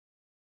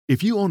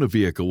If you own a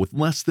vehicle with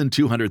less than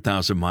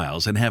 200,000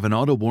 miles and have an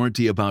auto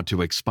warranty about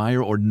to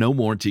expire or no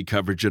warranty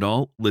coverage at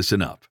all,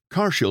 listen up.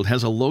 CarShield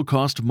has a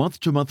low-cost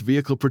month-to-month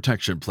vehicle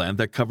protection plan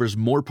that covers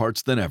more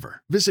parts than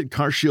ever. Visit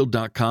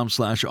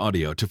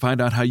carshield.com/audio to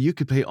find out how you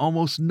could pay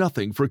almost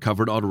nothing for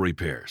covered auto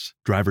repairs.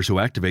 Drivers who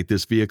activate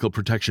this vehicle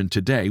protection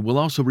today will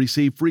also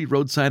receive free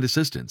roadside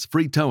assistance,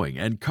 free towing,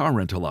 and car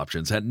rental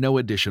options at no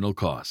additional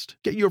cost.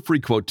 Get your free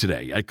quote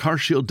today at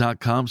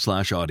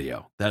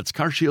carshield.com/audio. That's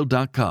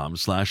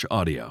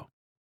carshield.com/audio.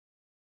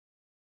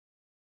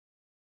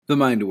 The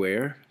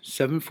Mindaware,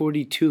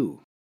 742.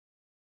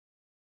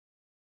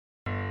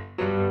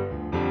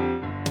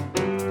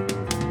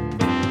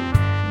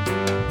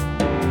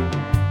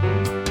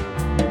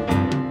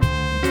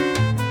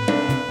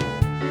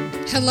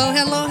 Hello,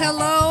 hello,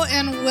 hello,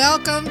 and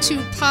welcome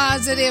to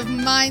Positive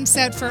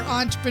Mindset for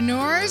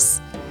Entrepreneurs.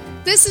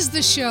 This is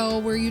the show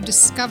where you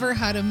discover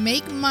how to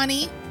make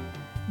money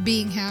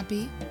being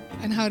happy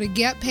and how to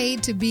get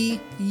paid to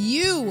be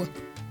you.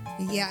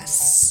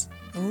 Yes.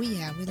 Oh,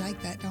 yeah, we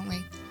like that, don't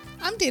we?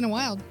 I'm Dana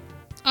Wilde.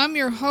 I'm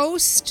your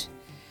host.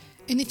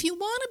 And if you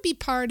want to be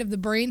part of the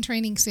Brain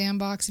Training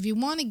Sandbox, if you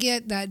want to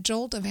get that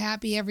jolt of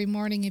happy every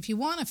morning, if you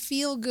want to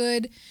feel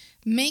good,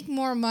 make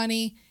more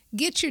money,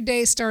 get your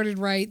day started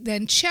right,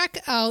 then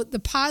check out the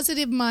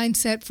Positive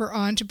Mindset for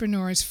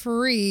Entrepreneurs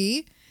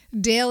free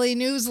daily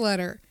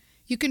newsletter.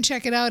 You can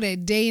check it out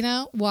at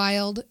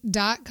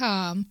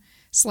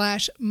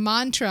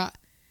danawilde.com/mantra.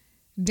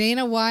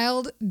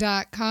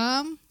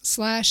 danawilde.com/mantra,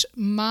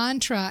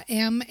 MANTRA.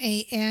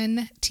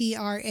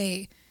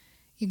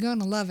 You're going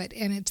to love it.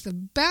 And it's the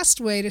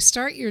best way to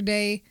start your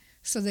day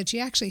so that you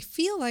actually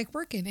feel like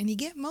working and you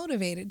get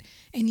motivated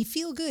and you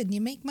feel good and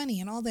you make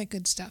money and all that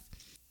good stuff.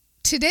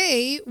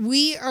 Today,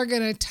 we are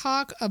going to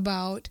talk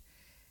about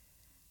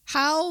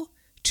how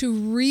to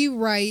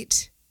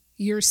rewrite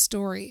your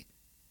story.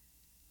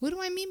 What do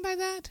I mean by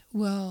that?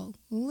 Well,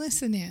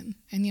 listen in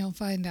and you'll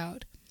find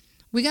out.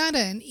 We got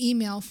an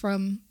email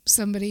from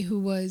somebody who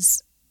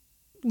was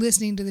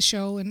listening to the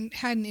show and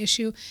had an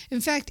issue.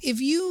 In fact,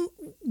 if you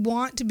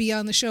want to be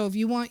on the show, if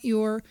you want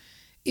your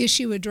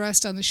issue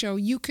addressed on the show,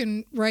 you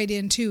can write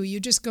in too. You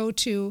just go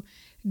to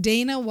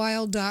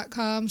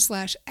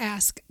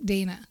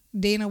danawilde.com/askdana.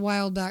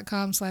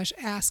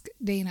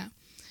 danawilde.com/askdana.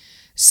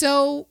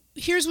 So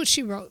here's what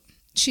she wrote.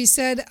 She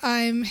said,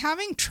 I'm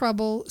having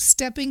trouble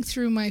stepping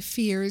through my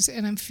fears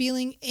and I'm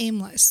feeling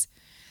aimless.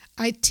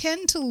 I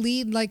tend to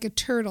lead like a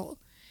turtle.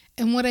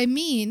 And what I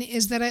mean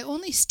is that I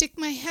only stick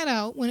my head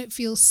out when it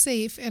feels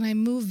safe and I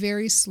move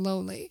very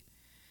slowly.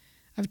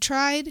 I've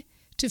tried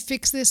to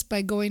fix this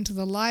by going to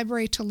the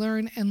library to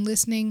learn and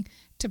listening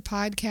to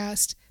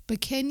podcasts,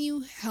 but can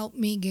you help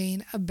me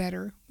gain a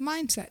better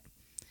mindset?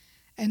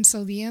 And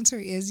so the answer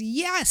is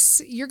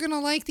yes. You're going to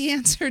like the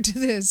answer to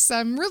this.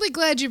 I'm really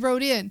glad you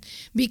wrote in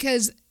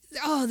because,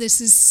 this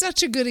is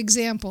such a good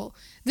example.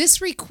 This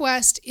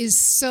request is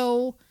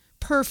so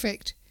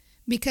perfect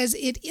because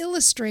it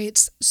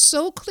illustrates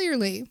so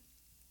clearly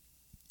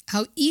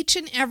how each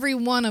and every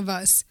one of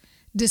us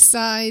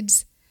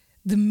decides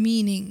the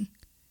meaning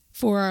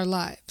for our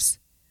lives.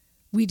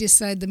 We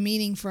decide the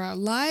meaning for our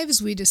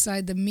lives. We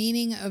decide the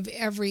meaning of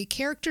every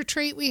character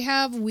trait we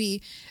have.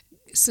 We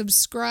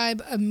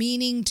subscribe a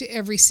meaning to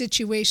every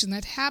situation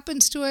that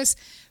happens to us.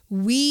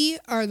 We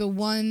are the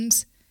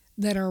ones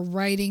that are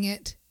writing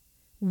it.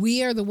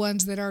 We are the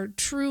ones that are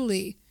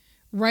truly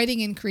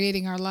writing and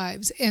creating our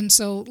lives. And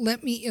so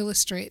let me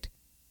illustrate.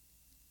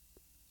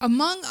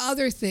 Among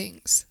other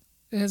things,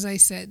 as I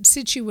said,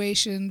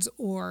 situations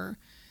or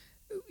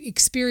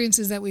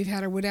experiences that we've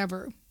had or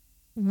whatever,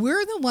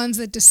 we're the ones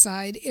that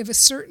decide if a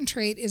certain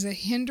trait is a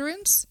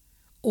hindrance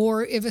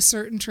or if a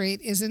certain trait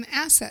is an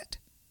asset.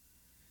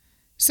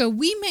 So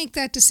we make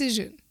that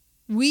decision.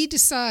 We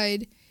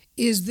decide,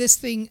 is this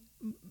thing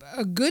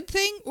a good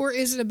thing or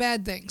is it a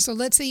bad thing? So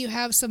let's say you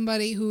have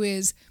somebody who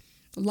is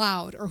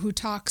loud or who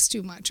talks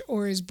too much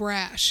or is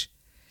brash.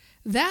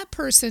 That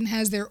person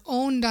has their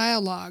own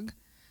dialogue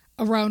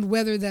around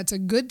whether that's a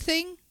good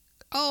thing.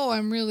 Oh,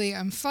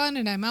 I'm fun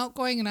and I'm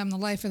outgoing and I'm the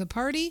life of the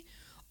party,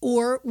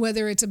 or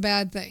whether it's a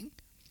bad thing.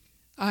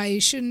 I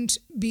shouldn't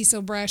be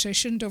so brash. I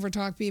shouldn't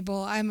overtalk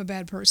people. I'm a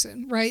bad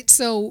person, right?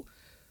 So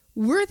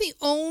we're the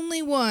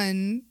only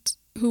ones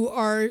who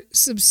are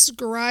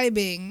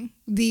subscribing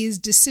these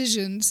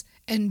decisions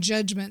and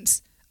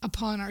judgments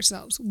upon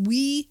ourselves.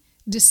 We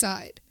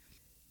decide.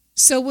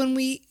 So when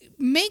we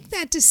make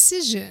that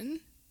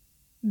decision,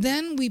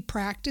 then we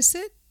practice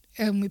it,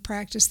 and we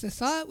practice the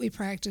thought, we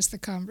practice the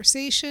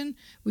conversation,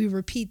 we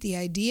repeat the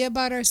idea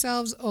about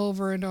ourselves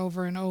over and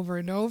over and over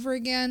and over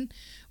again.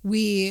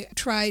 We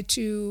try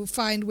to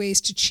find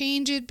ways to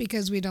change it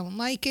because we don't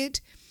like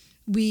it.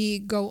 We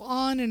go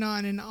on and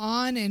on and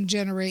on and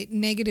generate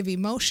negative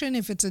emotion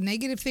if it's a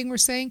negative thing we're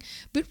saying.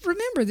 But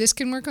remember, this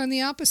can work on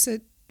the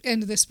opposite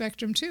end of the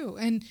spectrum too.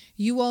 And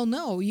you all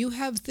know you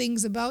have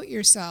things about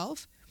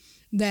yourself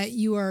that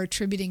you are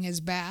attributing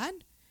as bad,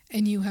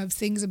 and you have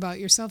things about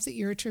yourself that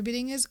you're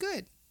attributing as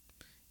good.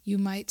 You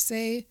might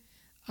say,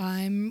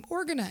 I'm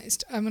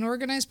organized. I'm an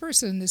organized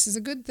person. This is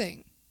a good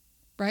thing,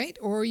 right?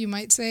 Or you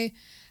might say,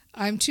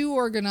 I'm too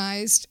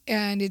organized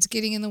and it's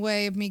getting in the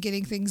way of me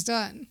getting things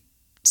done.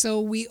 So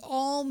we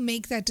all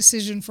make that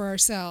decision for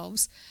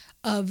ourselves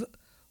of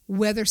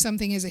whether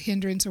something is a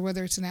hindrance or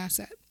whether it's an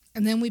asset.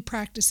 And then we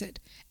practice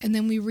it, and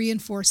then we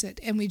reinforce it,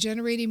 and we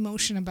generate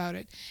emotion about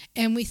it,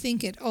 and we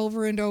think it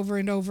over and over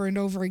and over and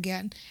over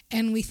again,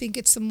 and we think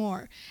it some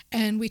more,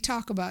 and we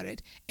talk about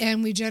it,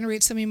 and we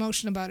generate some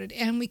emotion about it,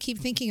 and we keep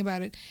thinking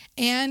about it.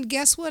 And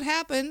guess what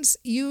happens?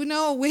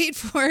 Wait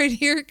for it,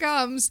 here it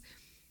comes.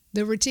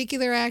 The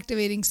reticular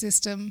activating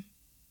system,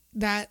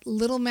 that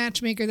little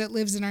matchmaker that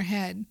lives in our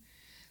head,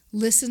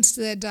 listens to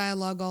that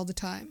dialogue all the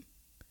time.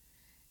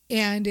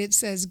 And it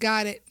says,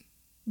 got it,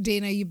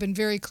 Dana, you've been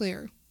very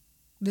clear.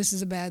 This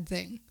is a bad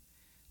thing.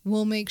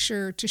 We'll make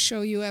sure to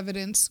show you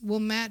evidence. We'll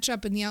match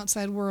up in the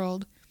outside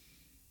world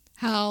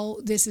how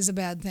this is a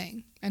bad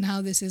thing and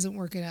how this isn't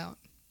working out.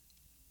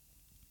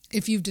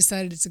 If you've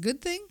decided it's a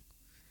good thing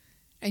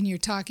and you're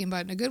talking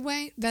about it in a good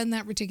way, then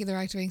that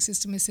reticular activating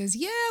system says,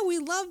 yeah, we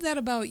love that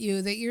about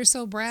you, that you're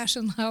so brash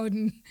and loud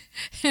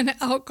and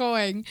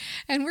outgoing.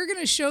 And we're going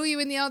to show you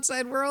in the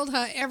outside world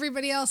how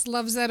everybody else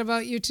loves that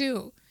about you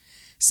too.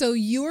 So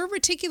your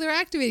reticular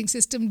activating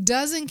system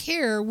doesn't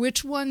care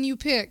which one you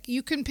pick.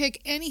 You can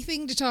pick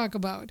anything to talk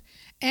about,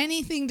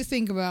 anything to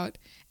think about,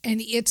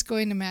 and it's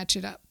going to match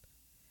it up.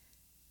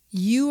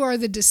 You are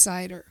the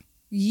decider.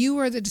 You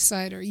are the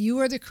decider. You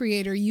are the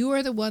creator. You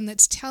are the one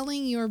that's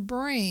telling your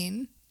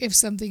brain if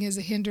something is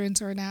a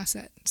hindrance or an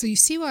asset. So you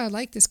see why I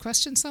like this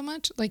question so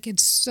much? Like,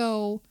 it's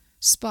so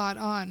spot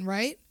on,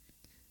 right?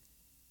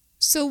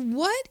 So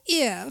what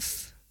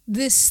if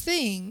this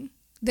thing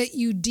that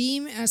you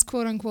deem as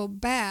quote unquote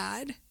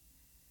bad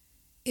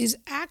is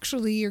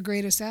actually your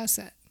greatest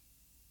asset?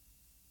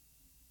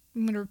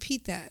 I'm going to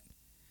repeat that.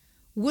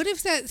 What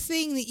if that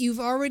thing that you've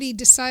already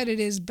decided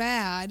is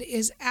bad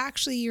is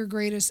actually your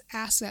greatest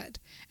asset?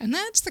 And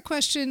that's the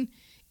question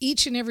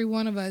each and every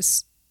one of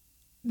us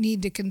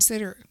need to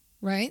consider,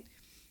 right?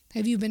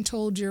 Have you been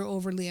told you're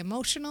overly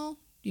emotional?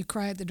 You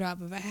cry at the drop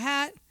of a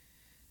hat?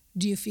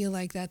 Do you feel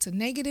like that's a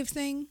negative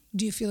thing?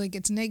 Do you feel like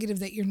it's negative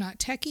that you're not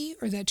techie,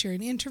 or that you're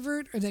an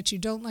introvert, or that you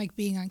don't like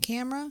being on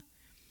camera?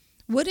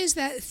 What is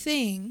that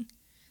thing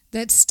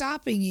that's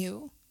stopping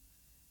you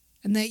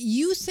and that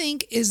you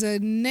think is a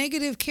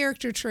negative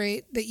character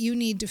trait that you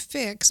need to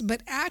fix,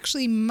 but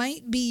actually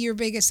might be your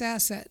biggest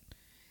asset?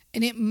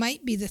 And it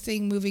might be the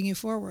thing moving you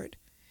forward.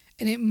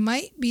 And it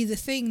might be the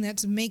thing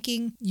that's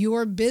making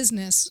your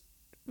business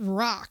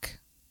rock.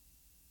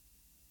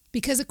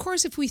 Because, of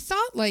course, if we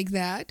thought like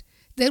that,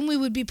 then we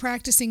would be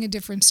practicing a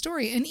different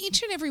story. And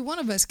each and every one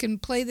of us can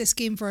play this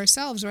game for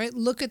ourselves, right?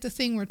 Look at the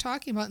thing we're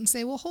talking about and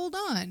say, well, hold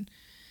on.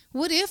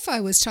 What if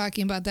I was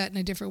talking about that in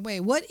a different way?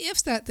 What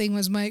if that thing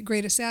was my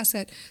greatest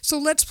asset? So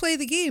let's play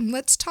the game.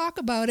 Let's talk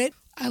about it.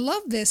 I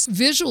love this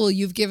visual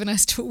you've given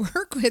us to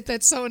work with.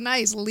 That's so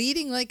nice.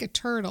 Leading like a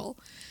turtle.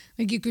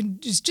 Like, you can,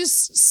 it's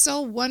just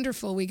so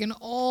wonderful. We can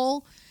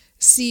all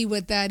see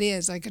what that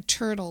is, like a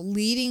turtle,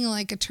 leading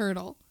like a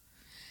turtle.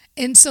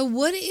 And so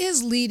what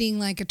is leading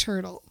like a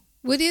turtle?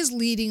 What is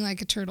leading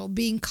like a turtle?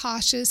 Being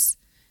cautious,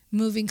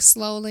 moving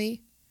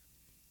slowly,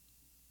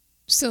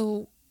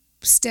 so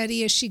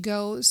steady as she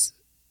goes.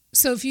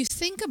 So if you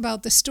think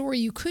about the story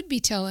you could be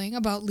telling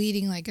about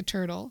leading like a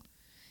turtle,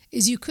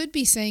 is you could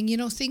be saying,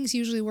 things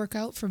usually work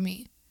out for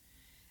me.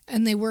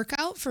 And they work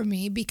out for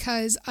me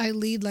because I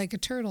lead like a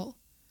turtle.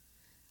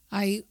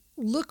 I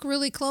look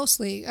really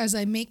closely as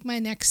I make my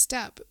next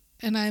step,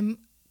 and I'm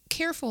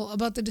careful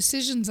about the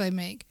decisions I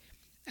make.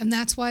 And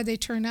that's why they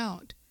turn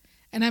out.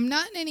 And I'm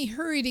not in any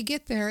hurry to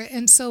get there.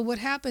 And so what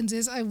happens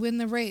is I win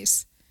the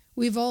race.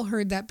 We've all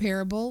heard that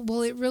parable.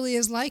 Well, it really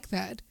is like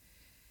that.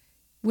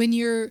 When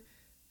you're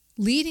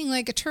leading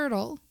like a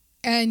turtle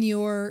and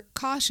you're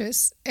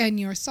cautious and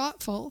you're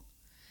thoughtful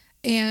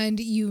and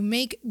you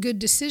make good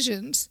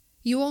decisions,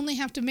 you only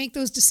have to make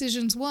those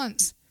decisions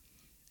once.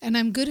 And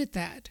I'm good at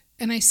that.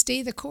 And I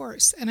stay the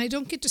course and I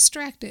don't get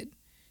distracted.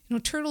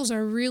 Turtles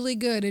are really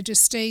good at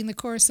just staying the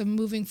course and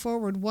moving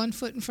forward one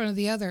foot in front of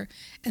the other.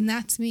 And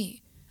that's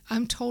me.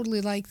 I'm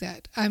totally like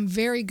that. I'm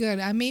very good.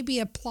 I may be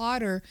a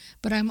plotter,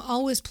 but I'm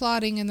always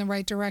plodding in the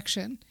right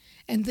direction.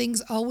 And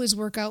things always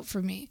work out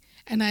for me.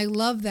 And I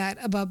love that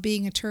about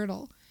being a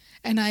turtle.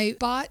 And I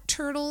bought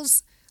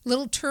turtles,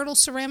 little turtle,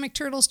 ceramic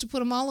turtles, to put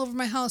them all over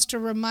my house to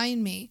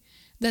remind me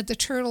that the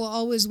turtle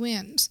always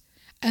wins.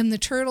 And the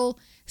turtle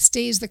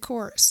stays the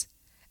course.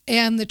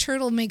 And the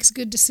turtle makes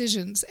good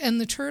decisions.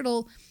 And the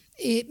turtle,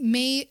 it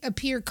may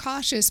appear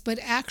cautious, but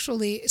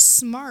actually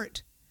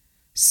smart,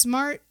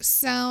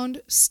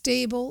 sound,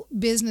 stable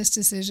business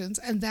decisions.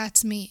 And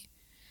that's me.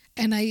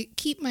 And I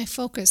keep my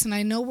focus and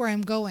I know where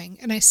I'm going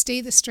and I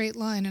stay the straight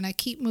line and I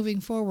keep moving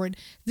forward.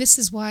 This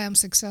is why I'm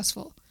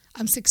successful.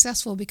 I'm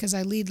successful because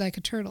I lead like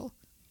a turtle.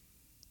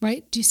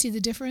 Right? Do you see the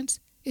difference?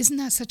 Isn't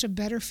that such a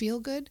better feel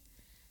good?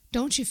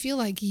 don't you feel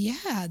like,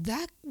 yeah,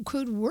 that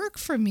could work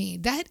for me?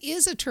 That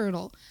is a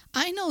turtle.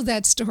 I know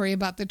that story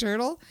about the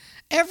turtle.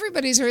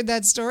 Everybody's heard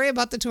that story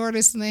about the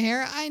tortoise and the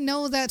hare. I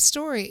know that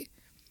story.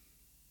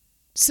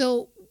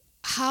 So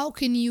how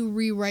can you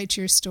rewrite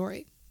your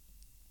story?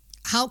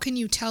 How can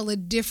you tell a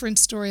different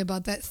story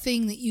about that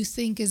thing that you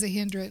think is a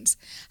hindrance?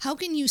 How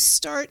can you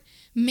start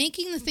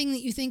making the thing that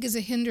you think is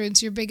a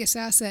hindrance your biggest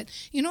asset?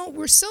 You know,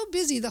 we're so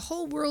busy. The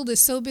whole world is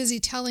so busy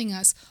telling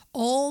us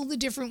all the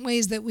different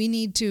ways that we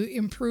need to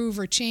improve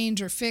or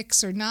change or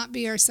fix or not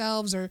be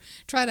ourselves or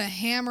try to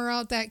hammer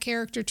out that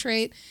character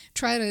trait,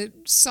 try to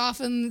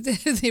soften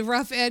the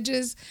rough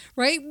edges,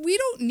 right? We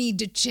don't need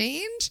to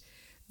change.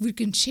 We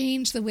can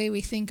change the way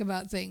we think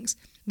about things.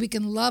 We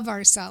can love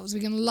ourselves. We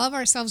can love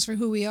ourselves for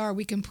who we are.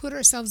 We can put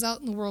ourselves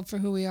out in the world for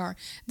who we are.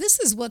 This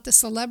is what the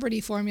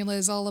celebrity formula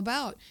is all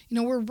about. You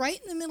know, we're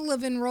right in the middle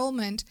of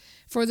enrollment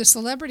for the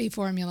celebrity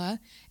formula,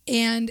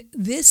 and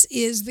this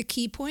is the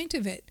key point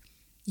of it.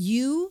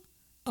 You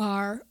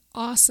are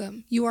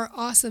awesome. You are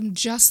awesome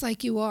just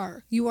like you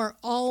are. You are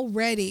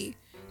already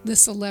the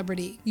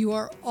celebrity. You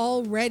are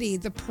already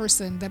the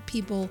person that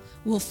people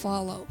will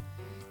follow.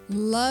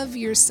 Love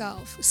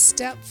yourself.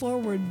 Step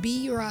forward.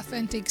 Be your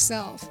authentic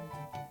self.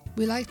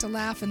 We like to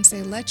laugh and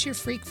say, let your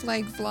freak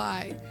flag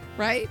fly,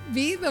 right?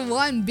 Be the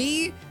one.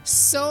 Be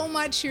so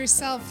much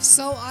yourself,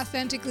 so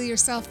authentically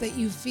yourself that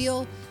you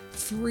feel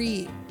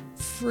free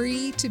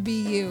to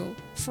be you,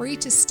 free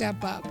to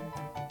step up.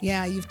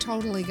 Yeah, you've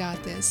totally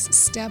got this.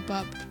 Step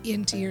up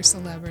into your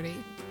celebrity.